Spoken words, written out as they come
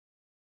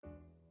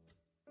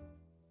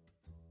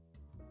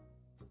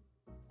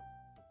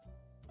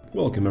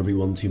Welcome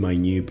everyone to my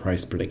new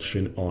price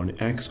prediction on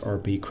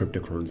XRP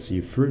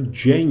cryptocurrency for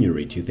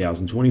January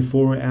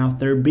 2024.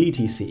 After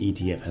BTC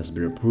ETF has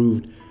been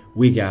approved,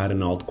 we got an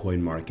altcoin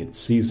market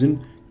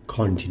season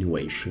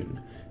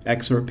continuation.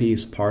 XRP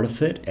is part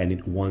of it and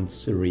it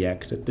wants to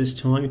react at this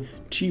time.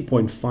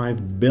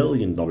 $2.5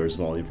 billion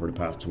volume for the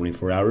past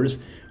 24 hours.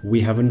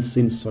 We haven't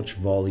seen such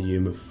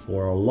volume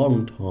for a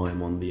long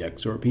time on the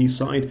XRP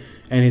side,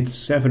 and it's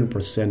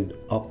 7%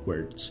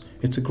 upwards.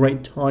 It's a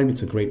great time,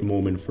 it's a great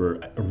moment for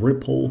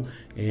Ripple,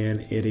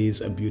 and it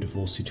is a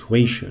beautiful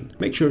situation.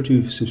 Make sure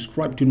to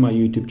subscribe to my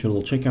YouTube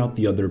channel, check out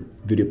the other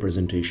video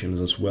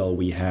presentations as well.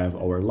 We have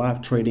our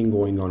live trading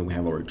going on, we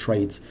have our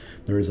trades.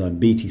 There is a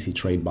BTC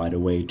trade, by the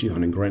way,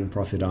 200 grand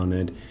profit on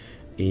it.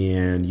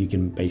 And you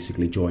can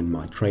basically join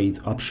my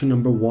trades. Option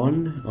number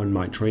 1 on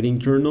my trading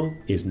journal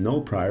is no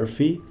prior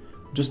fee,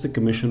 just the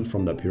commission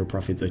from the pure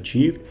profits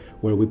achieved,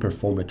 where we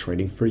perform a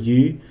trading for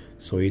you.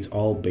 So it's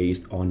all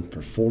based on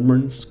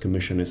performance.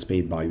 Commission is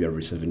paid by you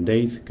every 7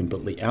 days,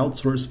 completely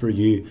outsourced for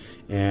you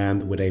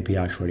and with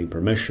API trading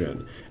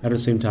permission. At the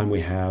same time,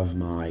 we have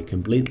my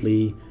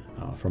completely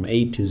from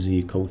A to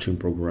Z coaching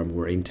program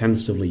where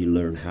intensively you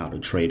learn how to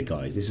trade,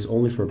 guys. This is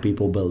only for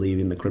people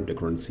believing the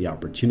cryptocurrency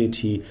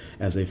opportunity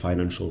as a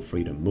financial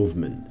freedom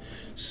movement.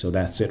 So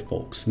that's it,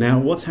 folks. Now,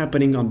 what's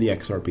happening on the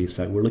XRP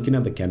side? We're looking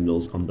at the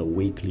candles on the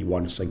weekly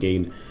once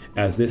again,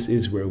 as this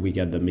is where we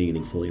get the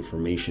meaningful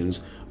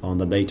informations on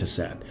the data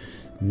set.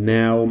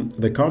 Now,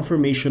 the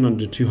confirmation on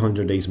the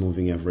 200 days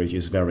moving average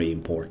is very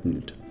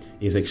important.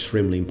 Is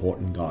extremely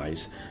important,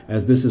 guys,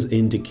 as this is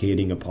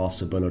indicating a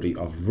possibility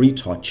of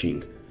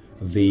retouching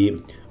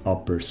the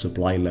upper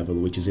supply level,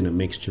 which is in a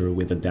mixture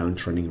with a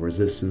downtrending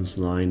resistance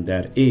line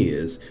that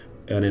is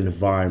an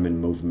environment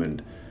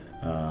movement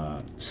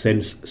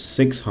since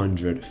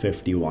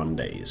 651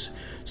 days.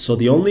 So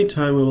the only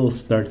time we will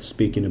start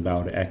speaking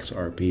about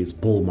XRP's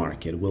bull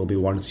market will be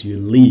once you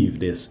leave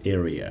this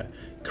area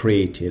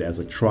created as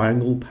a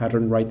triangle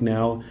pattern right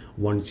now.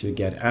 Once you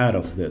get out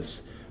of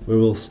this, we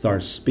will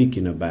start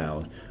speaking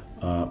about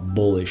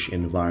bullish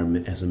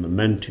environment as a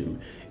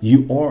momentum.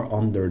 You are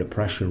under the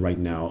pressure right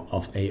now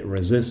of a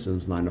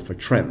resistance line of a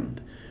trend,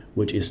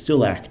 which is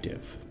still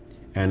active,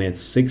 and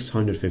it's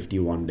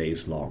 651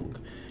 days long.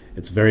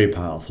 It's very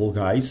powerful,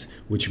 guys,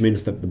 which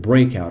means that the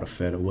breakout of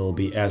it will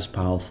be as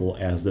powerful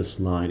as this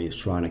line is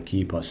trying to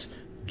keep us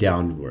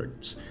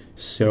downwards.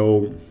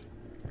 So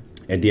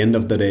at the end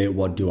of the day,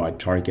 what do I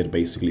target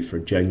basically for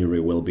January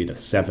will be the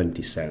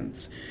 70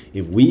 cents.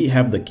 If we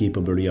have the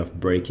capability of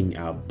breaking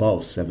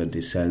above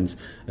 70 cents,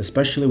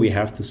 especially we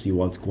have to see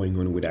what's going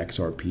on with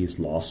XRP's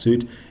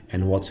lawsuit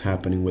and what's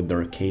happening with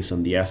their case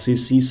on the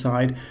SEC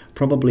side.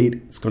 Probably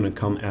it's going to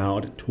come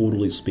out,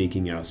 totally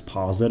speaking, as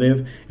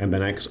positive, and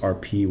then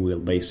XRP will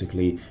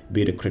basically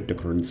be the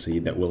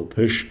cryptocurrency that will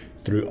push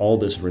through all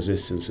this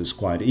resistances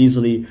quite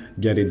easily,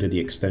 get into the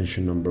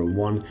extension number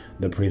 1,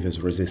 the previous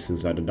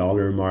resistance at the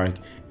dollar mark,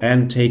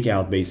 and take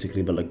out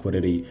basically the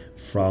liquidity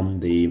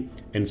from the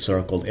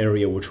encircled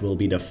area, which will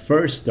be the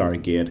first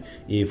target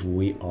if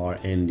we are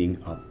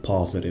ending up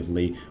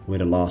positively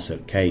with a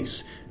lawsuit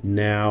case.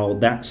 Now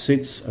that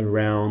sits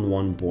around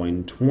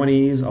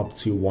 1.20s up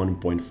to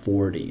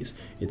 1.40s.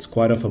 It's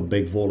quite of a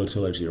big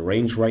volatility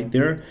range right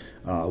there,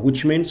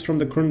 which means from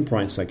the current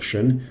price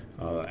section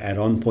at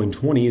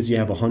 1.20s you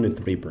have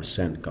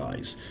 103%,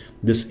 guys.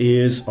 This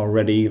is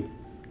already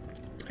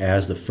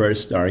as the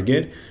first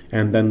target,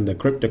 and then the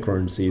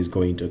cryptocurrency is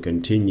going to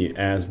continue,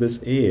 as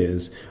this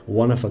is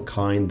one of a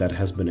kind that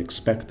has been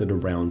expected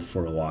around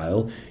for a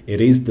while.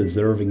 It is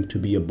deserving to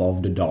be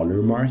above the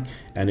dollar mark,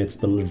 and it's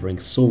delivering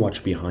so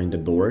much behind the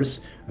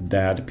doors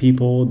that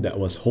people that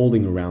was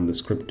holding around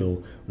this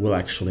crypto will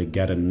actually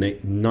get a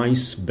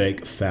nice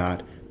big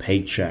fat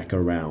paycheck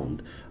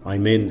around. I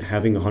mean,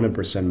 having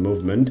 100%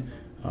 movement,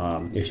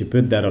 if you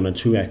put that on a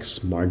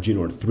 2x margin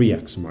or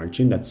 3x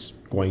margin, that's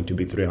going to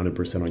be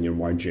 300% on your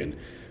margin.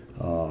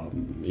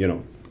 You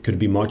know, could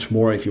be much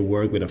more if you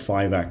work with a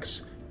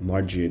 5x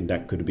margin.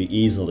 That could be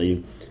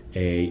easily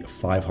a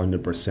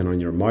 500% on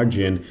your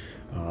margin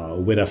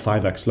with a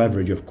 5x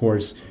leverage, of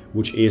course,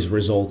 which is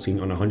resulting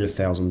on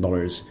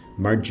 $100,000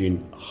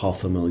 margin,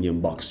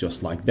 $500,000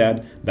 just like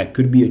that. That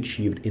could be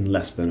achieved in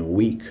less than a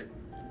week,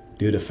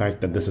 due to the fact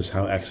that this is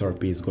how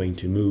XRP is going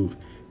to move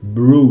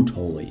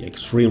brutally,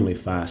 extremely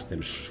fast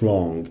and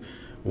strong.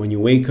 When you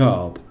wake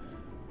up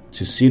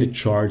to see the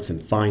charts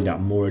and find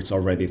out more, it's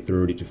already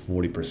 30 to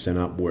 40%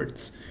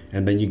 upwards,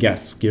 and then you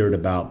get scared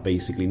about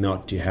basically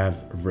not to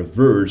have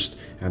reversed,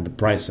 and the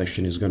price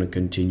action is going to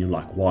continue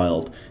like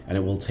wild, and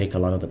it will take a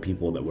lot of the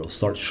people that will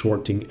start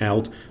shorting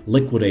out,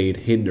 liquidate,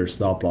 hit their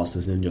stop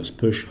losses, and just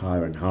push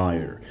higher and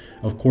higher.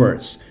 Of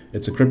course,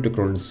 it's a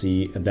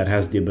cryptocurrency that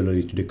has the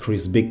ability to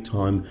decrease big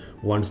time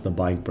once the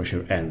buying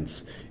pressure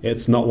ends.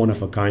 It's not one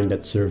of a kind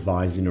that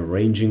survives in a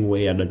ranging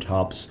way at the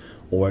tops,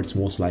 or it's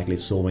most likely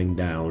slowing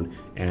down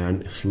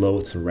and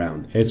floats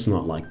around. It's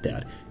not like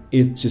that.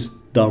 It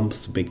just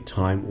dumps big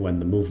time when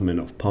the movement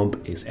of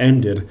pump is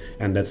ended,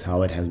 and that's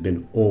how it has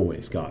been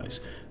always, guys.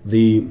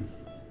 The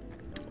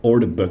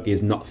order book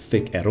is not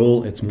thick at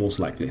all, it's most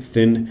likely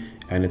thin,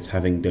 and it's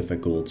having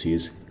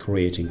difficulties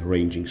creating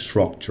ranging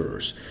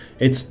structures.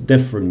 It's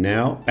different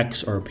now.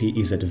 XRP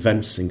is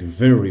advancing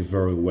very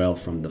well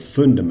from the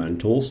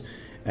fundamentals,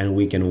 and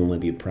we can only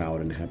be proud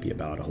and happy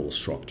about the whole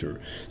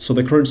structure. So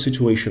the current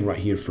situation right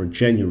here for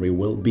January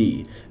will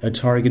be a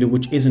target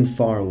which isn't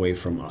far away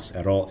from us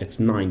at all. It's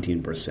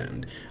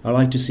 19%. I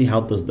like to see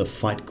how does the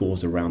fight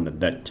goes around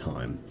at that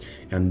time,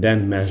 and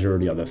then measure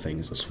the other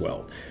things as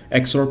well.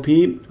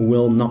 XRP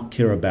will not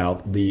care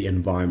about the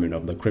environment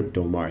of the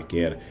crypto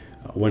market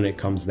when it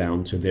comes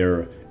down to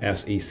their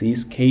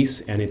SEC's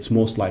case, and it's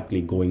most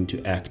likely going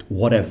to act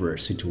whatever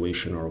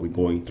situation are we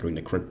going through in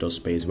the crypto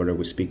space, whether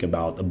we speak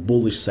about a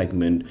bullish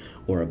segment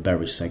or a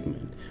bearish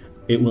segment.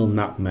 It will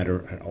not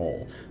matter at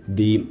all.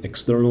 The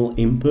external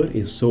input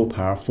is so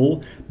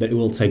powerful that it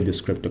will take this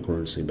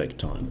cryptocurrency big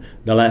time.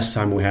 The last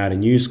time we had a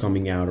news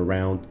coming out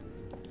around,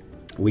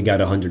 we got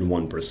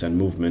 101%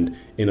 movement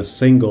in a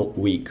single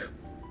week.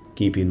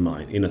 Keep in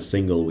mind, in a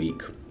single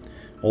week.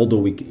 Although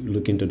we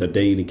look into the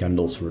daily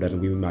candles for that,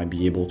 we might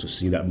be able to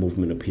see that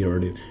movement appear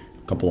in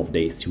a couple of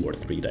days, 2 or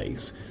 3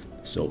 days.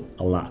 So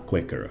a lot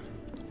quicker.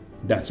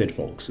 That's it,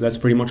 folks. That's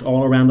pretty much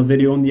all around the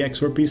video on the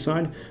XRP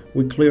side.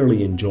 We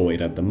clearly enjoy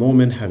it at the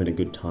moment, having a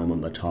good time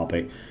on the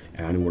topic,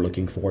 and we're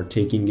looking forward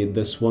to taking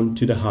this one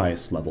to the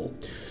highest level.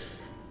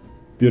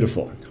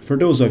 Beautiful. For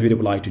those of you that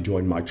would like to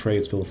join my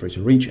trades, feel free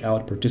to reach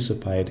out,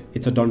 participate.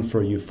 It's a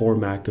done-for-you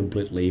format,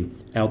 completely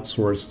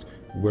outsourced,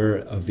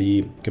 where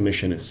the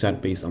commission is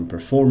set based on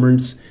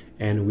performance,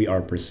 and we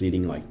are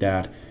proceeding like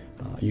that.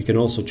 You can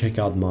also check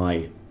out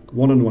my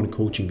one-on-one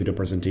coaching video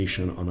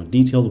presentation on a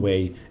detailed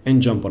way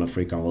and jump on a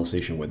free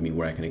conversation with me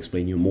where I can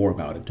explain you more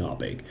about a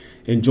topic.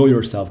 Enjoy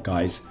yourself,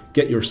 guys.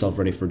 Get yourself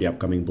ready for the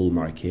upcoming bull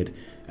market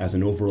as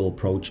an overall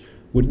approach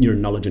with your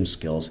knowledge and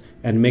skills,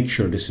 and make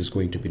sure this is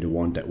going to be the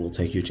one that will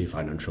take you to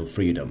financial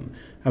freedom.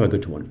 Have a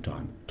good one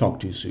time. Talk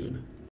to you soon.